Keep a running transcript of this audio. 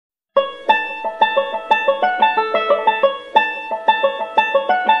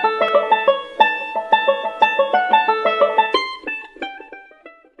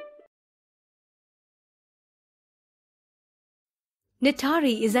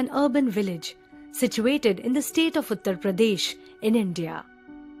Nithari is an urban village situated in the state of Uttar Pradesh in India.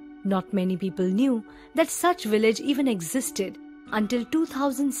 Not many people knew that such village even existed until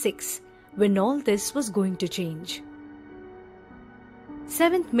 2006, when all this was going to change.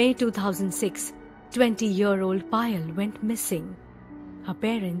 7th May 2006, 20-year-old Payal went missing. Her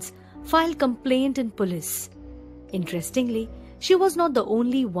parents filed complaint in police. Interestingly, she was not the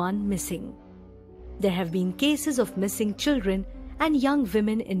only one missing. There have been cases of missing children and young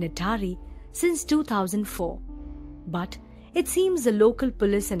women in Nithari since 2004. But it seems the local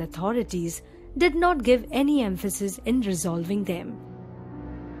police and authorities did not give any emphasis in resolving them.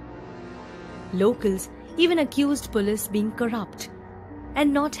 Locals even accused police being corrupt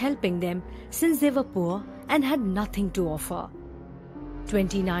and not helping them since they were poor and had nothing to offer.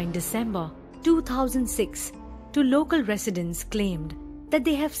 29 December 2006, two local residents claimed that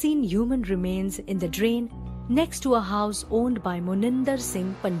they have seen human remains in the drain next to a house owned by Moninder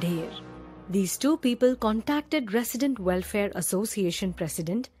Singh Pandher. These two people contacted Resident Welfare Association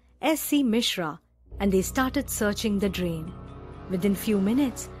President S.C. Mishra and they started searching the drain. Within few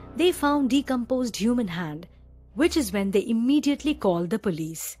minutes, they found decomposed human hand, which is when they immediately called the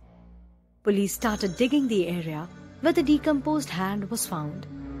police. Police started digging the area where the decomposed hand was found,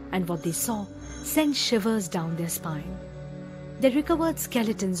 and what they saw sent shivers down their spine. They recovered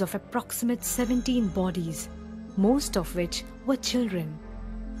skeletons of approximately 17 bodies, most of which were children.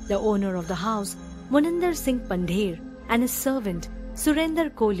 The owner of the house, Moninder Singh Pandher, and his servant, Surinder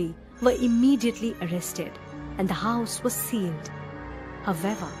Kohli, were immediately arrested, and the house was sealed.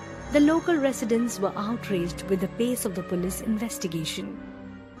 However, the local residents were outraged with the pace of the police investigation.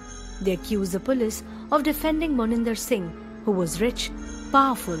 They accused the police of defending Moninder Singh, who was rich,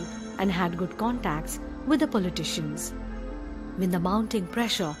 powerful, and had good contacts with the politicians. With the mounting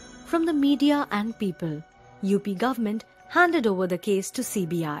pressure from the media and people, UP government handed over the case to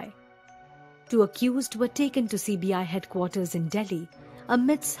CBI. Two accused were taken to CBI headquarters in Delhi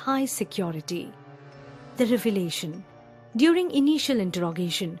amidst high security. The revelation. During initial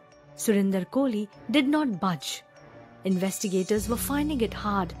interrogation, Surinder Kohli did not budge. Investigators were finding it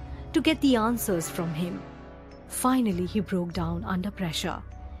hard to get the answers from him. Finally, he broke down under pressure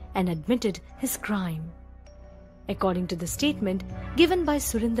and admitted his crime. According to the statement given by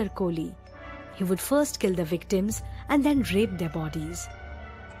Surinder Kohli, he would first kill the victims and then rape their bodies.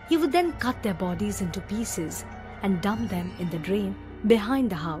 He would then cut their bodies into pieces and dump them in the drain behind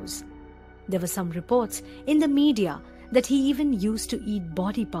the house. There were some reports in the media that he even used to eat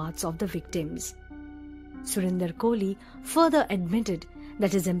body parts of the victims. Surinder Kohli further admitted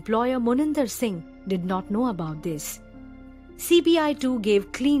that his employer Moninder Singh did not know about this. CBI too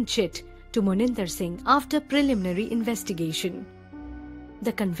gave clean chit to Moninder Singh after preliminary investigation.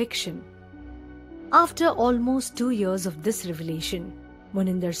 The conviction. After almost 2 years of this revelation,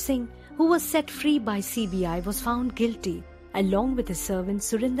 Moninder Singh, who was set free by CBI, was found guilty along with his servant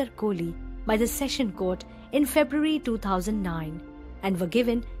Surinder Kohli by the Session Court in February 2009 and were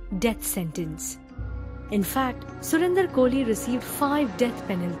given death sentence. In fact, Surinder Kohli received 5 death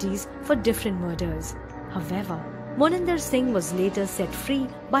penalties for different murders. However, Moninder Singh was later set free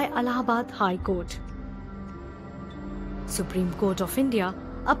by Allahabad High Court. Supreme Court of India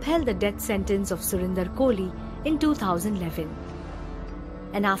upheld the death sentence of Surinder Kohli in 2011.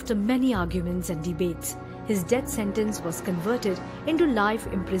 And after many arguments and debates, his death sentence was converted into life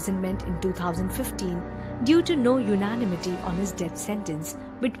imprisonment in 2015 due to no unanimity on his death sentence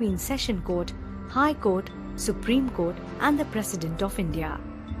between Session Court, High Court, Supreme Court and the President of India.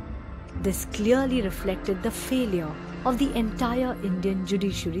 This clearly reflected the failure of the entire Indian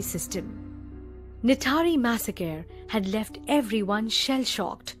judiciary system. Nithari massacre had left everyone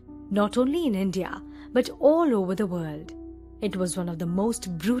shell-shocked, not only in India but all over the world. It was one of the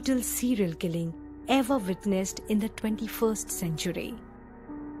most brutal serial killing ever witnessed in the 21st century.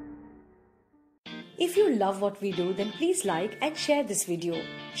 If you love what we do, then please like and share this video.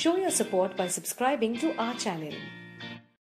 Show your support by subscribing to our channel.